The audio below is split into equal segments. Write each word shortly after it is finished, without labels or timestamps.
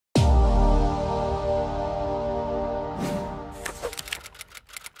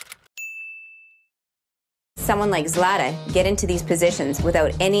someone like Zlata get into these positions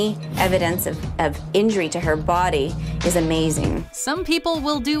without any evidence of injury to her body is amazing. Some people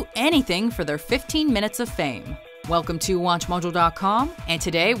will do anything for their 15 minutes of fame. Welcome to WatchMojo.com, and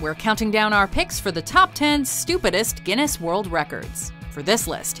today we're counting down our picks for the top 10 stupidest Guinness World Records. For this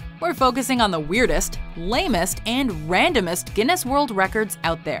list, we're focusing on the weirdest, lamest, and randomest Guinness World Records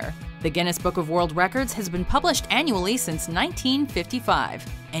out there. The Guinness Book of World Records has been published annually since 1955,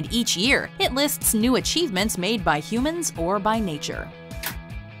 and each year it lists new achievements made by humans or by nature.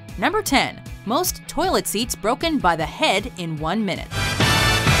 Number 10. Most toilet seats broken by the head in 1 minute.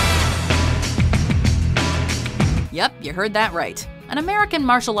 Yep, you heard that right. An American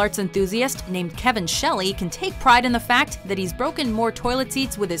martial arts enthusiast named Kevin Shelley can take pride in the fact that he's broken more toilet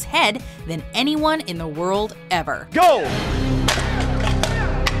seats with his head than anyone in the world ever. Go!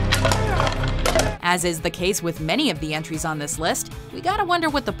 As is the case with many of the entries on this list, we gotta wonder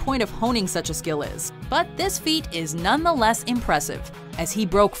what the point of honing such a skill is. But this feat is nonetheless impressive, as he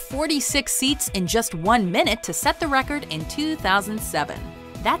broke 46 seats in just 1 minute to set the record in 2007.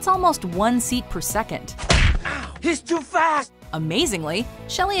 That's almost 1 seat per second. Ow, he's too fast! Amazingly,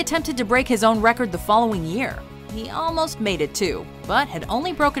 Shelley attempted to break his own record the following year. He almost made it too, but had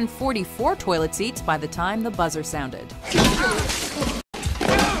only broken 44 toilet seats by the time the buzzer sounded.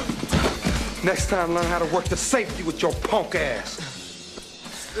 Next time, learn how to work the safety with your punk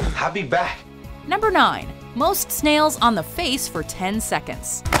ass. I'll be back. Number 9. Most snails on the face for 10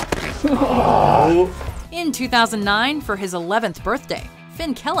 seconds. In 2009, for his 11th birthday,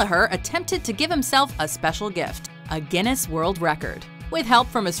 Finn Kelleher attempted to give himself a special gift, a Guinness World Record. With help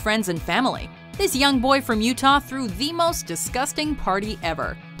from his friends and family, this young boy from Utah threw the most disgusting party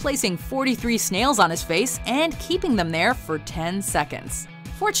ever, placing 43 snails on his face and keeping them there for 10 seconds.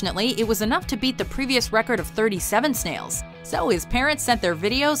 Fortunately, it was enough to beat the previous record of 37 snails, so his parents sent their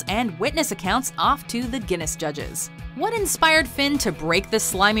videos and witness accounts off to the Guinness judges. What inspired Finn to break this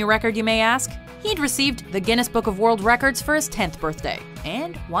slimy record, you may ask? He'd received the Guinness Book of World Records for his 10th birthday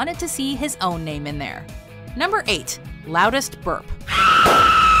and wanted to see his own name in there. Number 8. Loudest burp.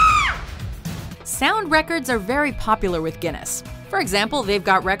 Sound records are very popular with Guinness. For example, they've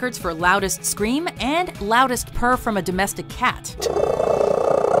got records for loudest scream and loudest purr from a domestic cat.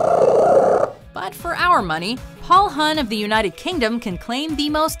 But for our money, Paul Hunn of the United Kingdom can claim the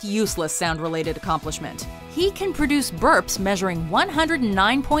most useless sound-related accomplishment. He can produce burps measuring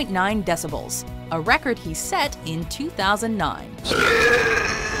 109.9 decibels, a record he set in 2009.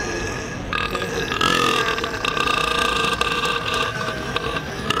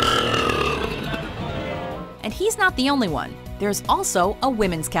 And he's not the only one. There's also a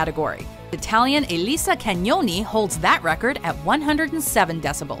women's category. Italian Elisa Cagnoni holds that record at 107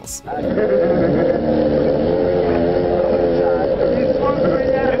 decibels.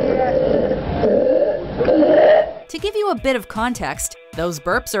 To give you a bit of context, those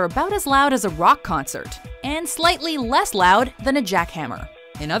burps are about as loud as a rock concert, and slightly less loud than a jackhammer.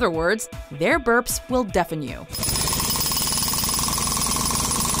 In other words, their burps will deafen you.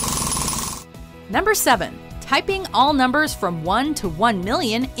 Number 7. Typing all numbers from 1 to 1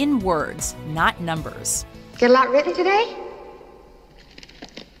 million in words, not numbers. Get a lot written today?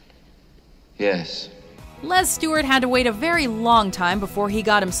 Yes. Les Stewart had to wait a very long time before he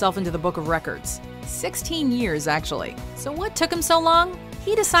got himself into the Book of Records. 16 years, actually. So what took him so long?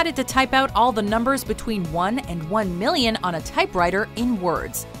 He decided to type out all the numbers between 1 and 1 million on a typewriter in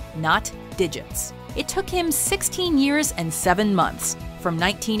words, not digits. It took him 16 years and 7 months, from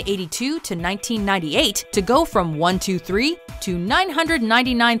 1982 to 1998, to go from 123 to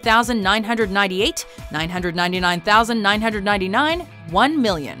 999,998, 999,999, 1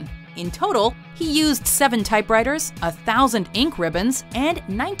 million. In total, he used 7 typewriters, 1,000 ink ribbons, and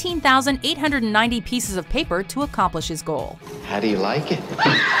 19,890 pieces of paper to accomplish his goal. How do you like it?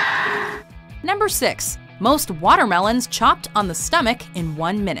 Number 6. Most watermelons chopped on the stomach in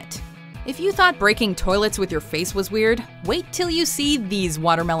 1 minute. If you thought breaking toilets with your face was weird, wait till you see these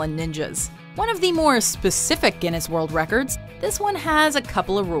watermelon ninjas. One of the more specific Guinness World Records, this one has a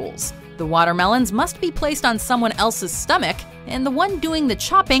couple of rules. The watermelons must be placed on someone else's stomach, and the one doing the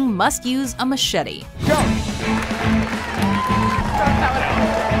chopping must use a machete. Go!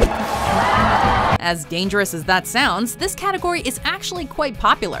 As dangerous as that sounds, this category is actually quite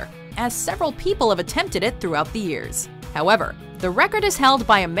popular, as several people have attempted it throughout the years. However, the record is held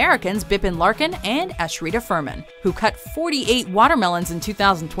by Americans Bipin Larkin and Ashrita Furman, who cut 48 watermelons in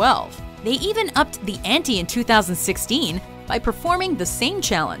 2012. They even upped the ante in 2016 by performing the same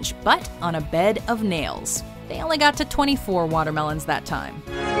challenge, but on a bed of nails. They only got to 24 watermelons that time.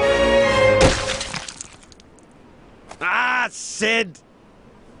 Ah, Sid!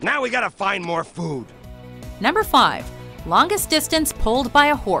 Now we gotta find more food. Number 5. Longest distance pulled by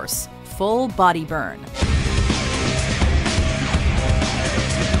a horse. Full body burn.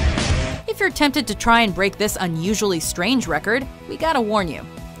 If you're tempted to try and break this unusually strange record, we gotta warn you.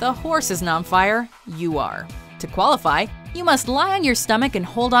 The horse isn't on fire, you are. To qualify, you must lie on your stomach and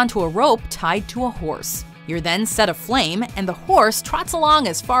hold onto a rope tied to a horse. You're then set aflame, and the horse trots along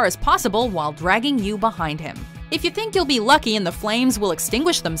as far as possible while dragging you behind him. If you think you'll be lucky and the flames will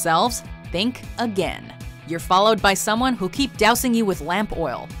extinguish themselves, think again. You're followed by someone who'll keep dousing you with lamp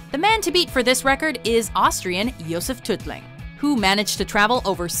oil. The man to beat for this record is Austrian Josef Tödtling, who managed to travel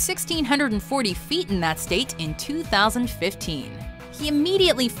over 1,640 feet in that state in 2015. He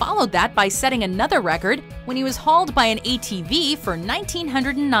immediately followed that by setting another record when he was hauled by an ATV for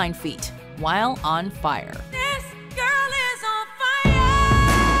 1,909 feet, while on fire. This girl is on fire.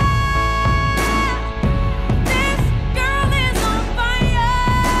 This girl is on fire.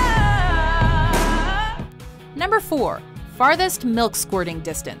 Number 4. Farthest milk squirting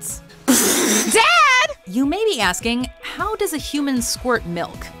distance. Dad! You may be asking, how does a human squirt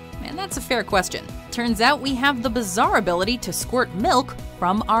milk? And that's a fair question. Turns out we have the bizarre ability to squirt milk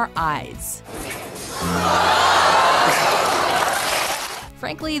from our eyes.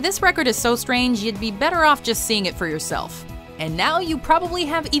 Frankly, this record is so strange you'd be better off just seeing it for yourself. And now you probably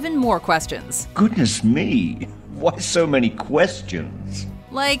have even more questions. Goodness me, why so many questions?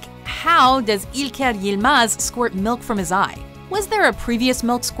 Like, how does İlker Yılmaz squirt milk from his eye? Was there a previous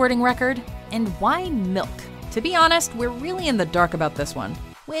milk squirting record? And why milk? To be honest, we're really in the dark about this one,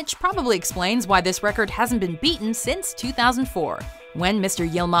 which probably explains why this record hasn't been beaten since 2004, when Mr.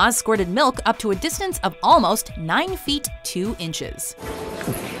 Yilmaz squirted milk up to a distance of almost 9 feet 2 inches.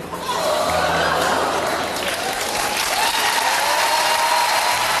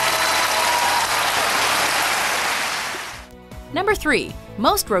 Number 3.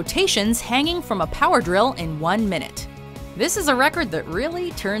 Most rotations hanging from a power drill in 1 minute. This is a record that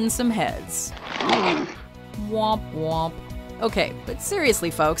really turns some heads. Womp womp. Okay, but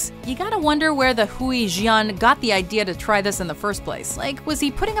seriously folks, you gotta wonder where the Hui Jian got the idea to try this in the first place. Like, was he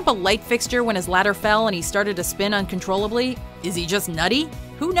putting up a light fixture when his ladder fell and he started to spin uncontrollably? Is he just nutty?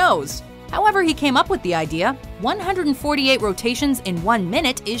 Who knows? However he came up with the idea, 148 rotations in 1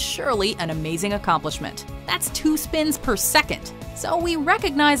 minute is surely an amazing accomplishment. That's 2 spins per second. So we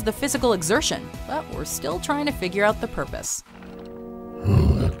recognize the physical exertion, but we're still trying to figure out the purpose.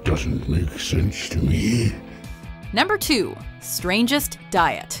 That doesn't make sense to me. Number 2. Strangest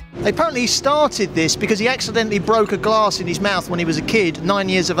diet. Apparently he started this because he accidentally broke a glass in his mouth when he was a kid, 9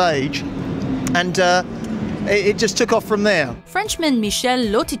 years of age, and it just took off from there. Frenchman Michel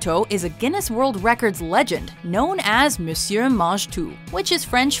Lotito is a Guinness World Records legend known as Monsieur Mange Tout, which is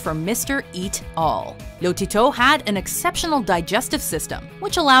French for Mr. Eat All. Lotito had an exceptional digestive system,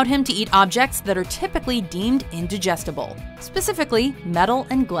 which allowed him to eat objects that are typically deemed indigestible, specifically metal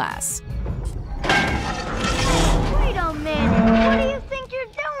and glass. Wait a minute, what do you think you're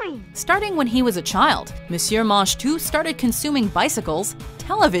doing? Starting when he was a child, Monsieur Mange Tout started consuming bicycles,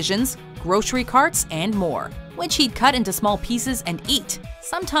 televisions, grocery carts, and more, which he'd cut into small pieces and eat,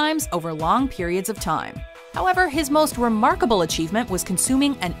 sometimes over long periods of time. However, his most remarkable achievement was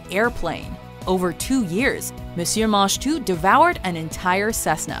consuming an airplane. Over 2 years, Monsieur Mange Tout devoured an entire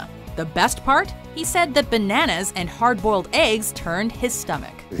Cessna. The best part? He said that bananas and hard-boiled eggs turned his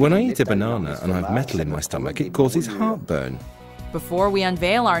stomach. When I eat a banana and I've metal in my stomach, it causes heartburn. Before we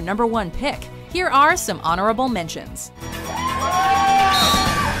unveil our number 1 pick, here are some honorable mentions.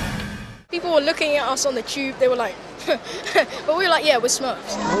 People were looking at us on the tube, they were like, but we were like, yeah, we're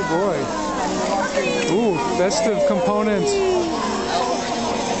Smurfs. Oh boy. Ooh, festive component.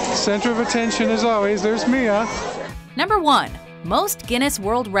 Center of attention as always, there's Mia. Number 1. Most Guinness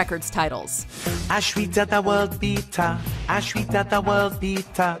World Records titles. Ashrita world beater, Ashrita world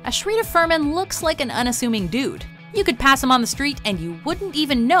beater. Ashrita Furman looks like an unassuming dude. You could pass him on the street and you wouldn't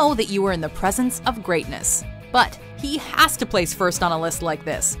even know that you were in the presence of greatness. But he has to place first on a list like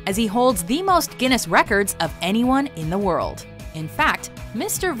this, as he holds the most Guinness records of anyone in the world. In fact,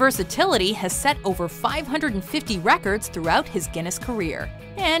 Mr. Versatility has set over 550 records throughout his Guinness career.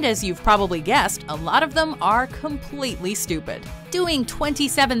 And as you've probably guessed, a lot of them are completely stupid. Doing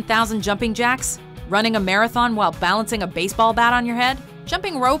 27,000 jumping jacks, running a marathon while balancing a baseball bat on your head,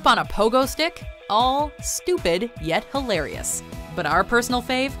 jumping rope on a pogo stick, all stupid yet hilarious. But our personal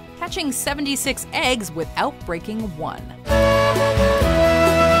fave? Catching 76 eggs without breaking one.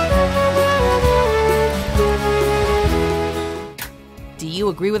 Do you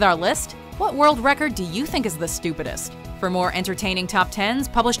agree with our list? What world record do you think is the stupidest? For more entertaining top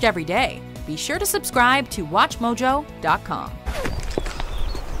 10s published every day, be sure to subscribe to WatchMojo.com.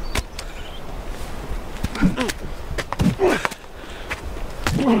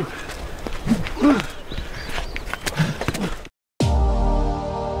 Ugh.